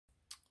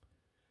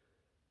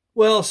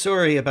Well,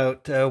 sorry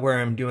about where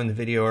I'm doing the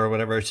video or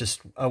whatever. It's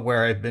just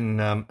where I've been.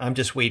 I'm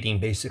just waiting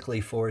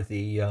basically for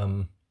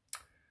the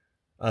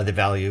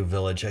value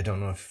village. I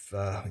don't know if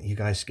you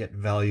guys get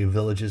value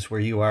villages where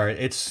you are.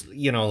 It's,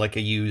 you know, like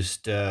a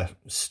used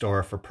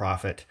store for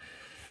profit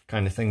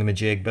kind of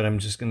thingamajig. But I'm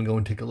just going to go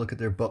and take a look at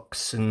their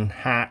books and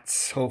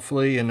hats,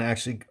 hopefully, and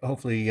actually,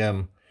 hopefully,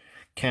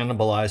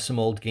 cannibalize some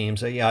old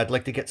games. Yeah, I'd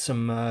like to get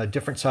some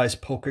different size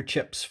poker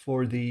chips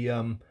for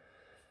the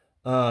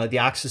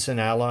Axis and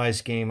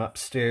Allies game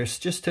upstairs,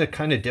 just to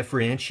kind of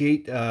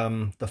differentiate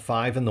the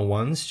 5 and the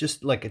 1s,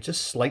 just like it's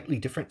just slightly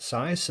different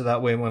size, so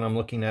that way when I'm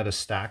looking at a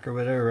stack or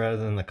whatever rather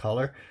than the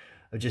color,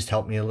 it just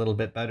helped me a little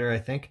bit better, I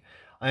think.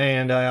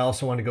 And I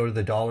also want to go to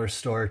the dollar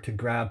store to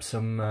grab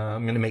some,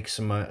 I'm going to make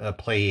some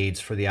play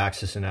aids for the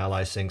Axis and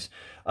Allies things.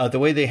 The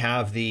way they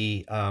have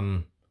the, I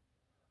don't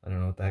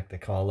know what the heck they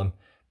call them,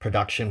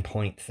 production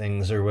point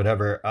things or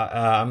whatever.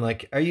 I'm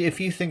like, if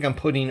you think I'm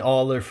putting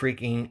all the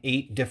freaking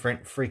 8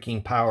 different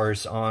freaking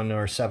powers on,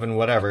 or 7,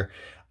 whatever,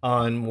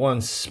 on one,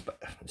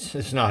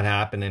 it's not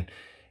happening.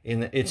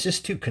 It's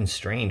just too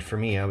constrained for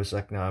me. I was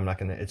like, no, I'm not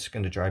gonna, it's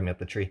gonna drive me up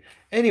the tree.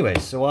 Anyway,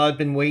 so I've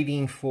been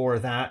waiting for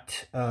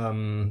that,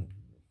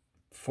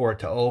 for it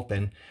to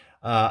open.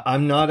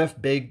 I'm not a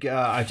big,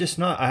 I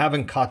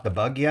haven't caught the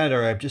bug yet,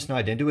 or I'm just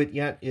not into it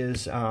yet,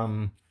 is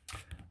doing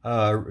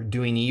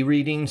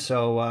e-reading.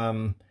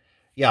 So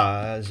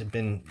yeah, has it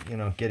been, you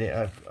know,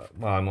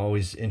 well, I'm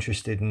always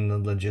interested in the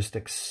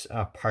logistics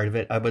part of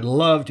it. I would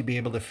love to be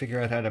able to figure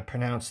out how to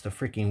pronounce the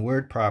freaking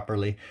word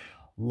properly.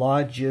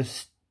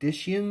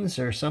 Logisticians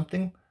or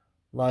something.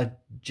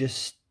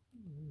 Logistics,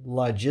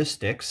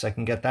 I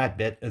can get that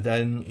bit.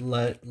 Then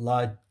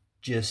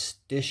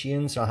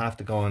logisticians, I'll have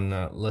to go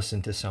and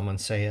listen to someone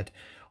say it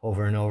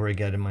over and over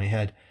again in my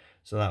head,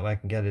 so that way I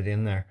can get it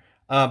in there.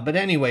 But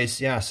anyways,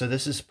 yeah, so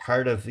this is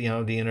part of, you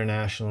know, the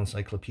International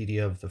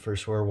Encyclopedia of the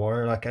First World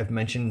War, like I've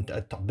mentioned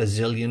a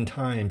bazillion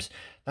times.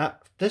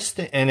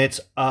 And it's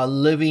a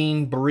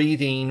living,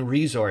 breathing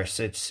resource.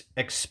 It's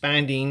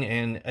expanding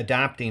and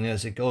adapting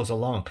as it goes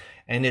along.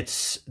 And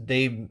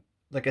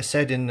like I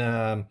said in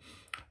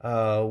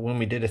when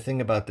we did a thing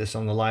about this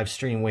on the live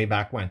stream way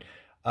back when,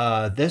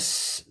 the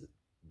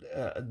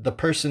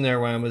person there,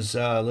 when I was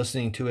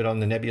listening to it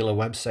on the Nebula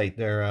website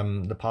there,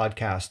 the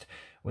podcast,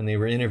 when they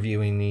were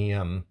interviewing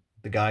the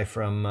guy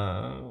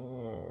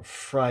from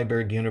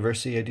Freiburg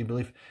University, I do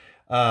believe,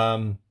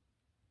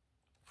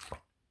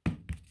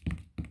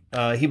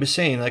 he was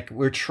saying, like,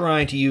 we're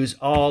trying to use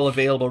all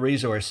available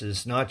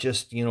resources, not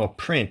just, you know,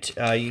 print.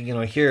 You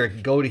know,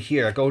 go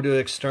to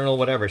external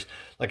whatevers.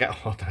 Like,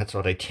 oh, that's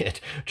what I did.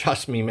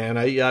 Trust me, man.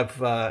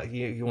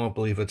 You won't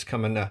believe what's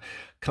coming up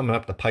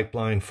the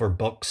pipeline for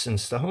books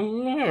and stuff.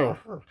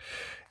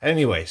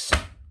 Anyways.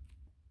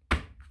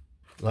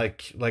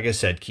 Like I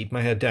said, keep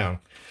my head down.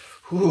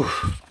 Whew.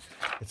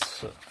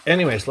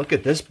 Anyways, look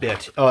at this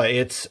bit.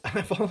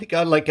 I've only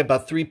got like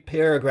about 3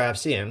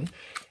 paragraphs in,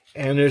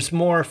 and there's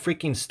more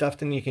freaking stuff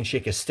than you can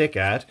shake a stick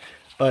at.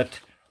 But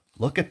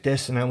look at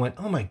this, and I went,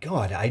 oh my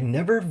God, I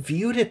never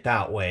viewed it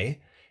that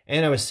way.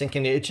 And I was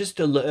thinking, it just,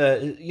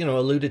 you know,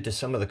 alluded to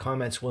some of the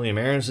comments William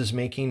Aarons is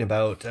making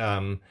about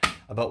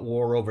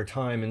war over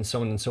time and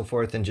so on and so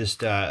forth, and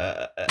just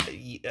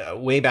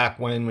way back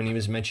when he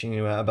was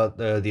mentioning about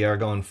the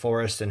Argonne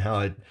forest and how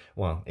it,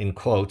 well, in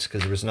quotes,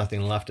 because there was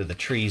nothing left of the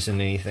trees and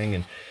anything,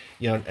 and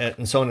you know,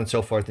 and so on and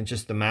so forth, and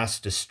just the mass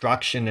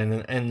destruction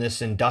and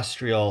this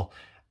industrial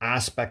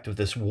aspect of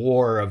this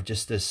war, of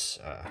just this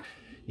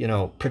you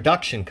know,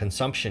 production,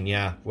 consumption.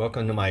 Yeah,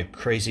 welcome to my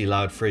crazy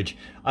loud fridge.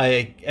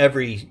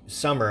 Every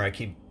summer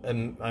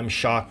I'm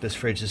shocked this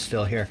fridge is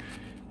still here.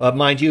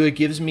 Mind you, it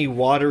gives me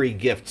watery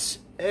gifts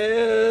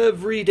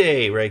every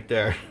day right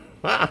there.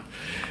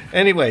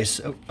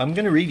 Anyways, I'm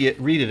going to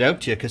read it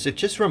out to you, because it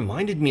just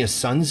reminded me of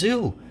Sun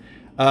Tzu.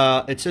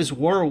 It says,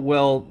 war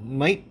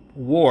might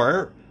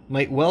well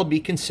be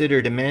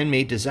considered a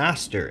man-made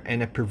disaster,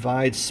 and it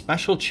provides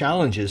special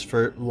challenges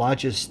for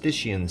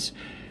logisticians.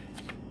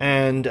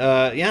 And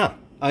yeah,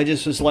 I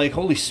just was like,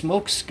 holy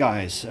smokes,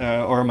 guys,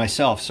 or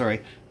myself,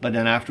 sorry. But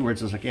then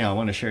afterwards I was like, yeah, I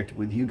want to share it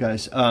with you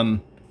guys.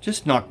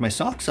 Just knocked my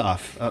socks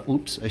off.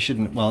 Oops, I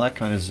shouldn't. Well, that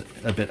kind of is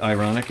a bit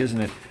ironic, isn't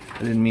it? I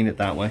didn't mean it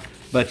that way.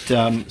 But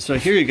so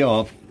here you go.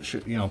 I'll,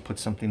 you know, put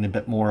something a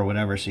bit more or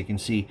whatever so you can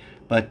see.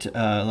 But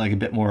like a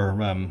bit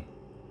more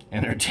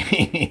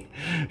entertaining,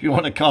 if you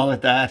want to call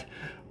it that.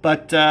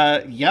 But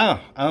yeah,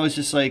 I was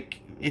just like,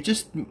 it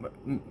just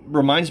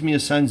reminds me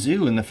of Sun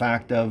Tzu, and the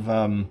fact of,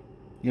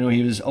 you know,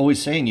 he was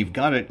always saying, you've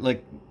got to,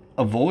 like,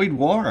 avoid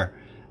war.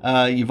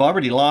 You've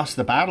already lost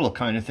the battle,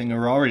 kind of thing,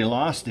 or already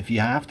lost if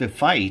you have to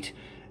fight.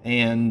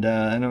 And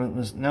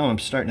now I'm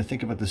starting to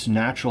think about this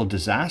natural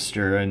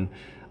disaster, and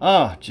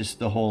just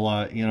the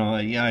whole, you know,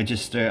 yeah,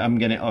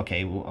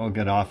 okay, I'll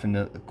get off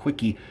into a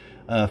quickie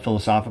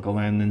philosophical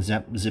land, and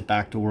then zip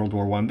back to World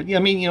War I. But yeah,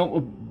 I mean, you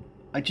know,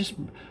 I just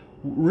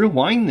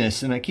rewind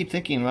this, and I keep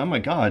thinking, oh my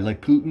God,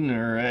 like Putin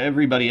or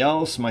everybody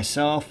else,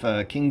 myself,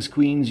 kings,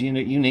 queens, you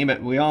know, you name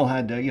it, we all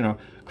had to, you know,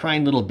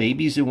 crying little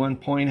babies at one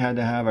point, had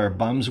to have our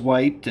bums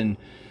wiped, and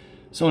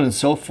so on and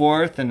so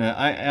forth. And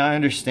I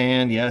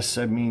understand, yes,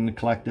 I mean, the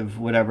collective,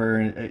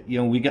 whatever, you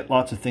know, we get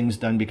lots of things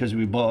done because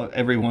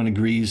everyone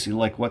agrees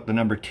like what the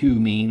number 2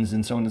 means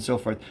and so on and so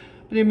forth.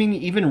 But I mean,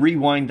 even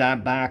rewind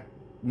that back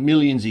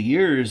millions of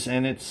years,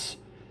 and it's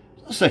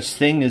no such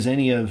thing as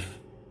any of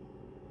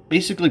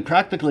basically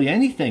practically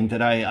anything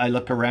that I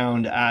look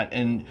around at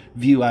and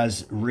view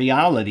as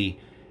reality.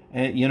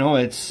 And you know,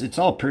 it's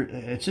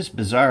just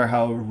bizarre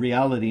how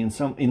reality in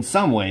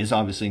some ways,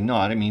 obviously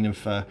not. I mean,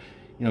 if you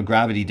know,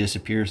 gravity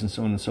disappears and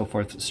so on and so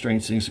forth,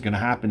 strange things are going to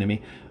happen to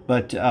me.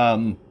 But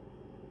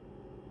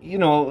you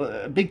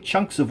know, big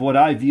chunks of what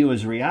I view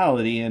as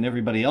reality and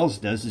everybody else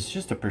does is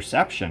just a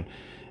perception.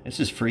 It's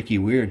just freaky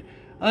weird.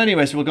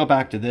 Anyways, we'll go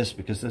back to this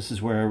because this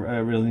is where I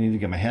really need to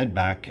get my head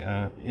back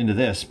into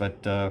this.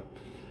 But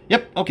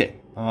yep, okay.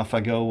 Off I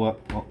go.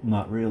 Well,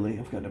 not really.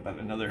 I've got about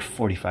another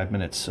 45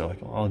 minutes, so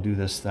I'll do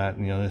this, that,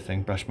 and the other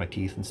thing, brush my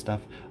teeth and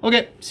stuff.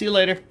 Okay, see you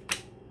later.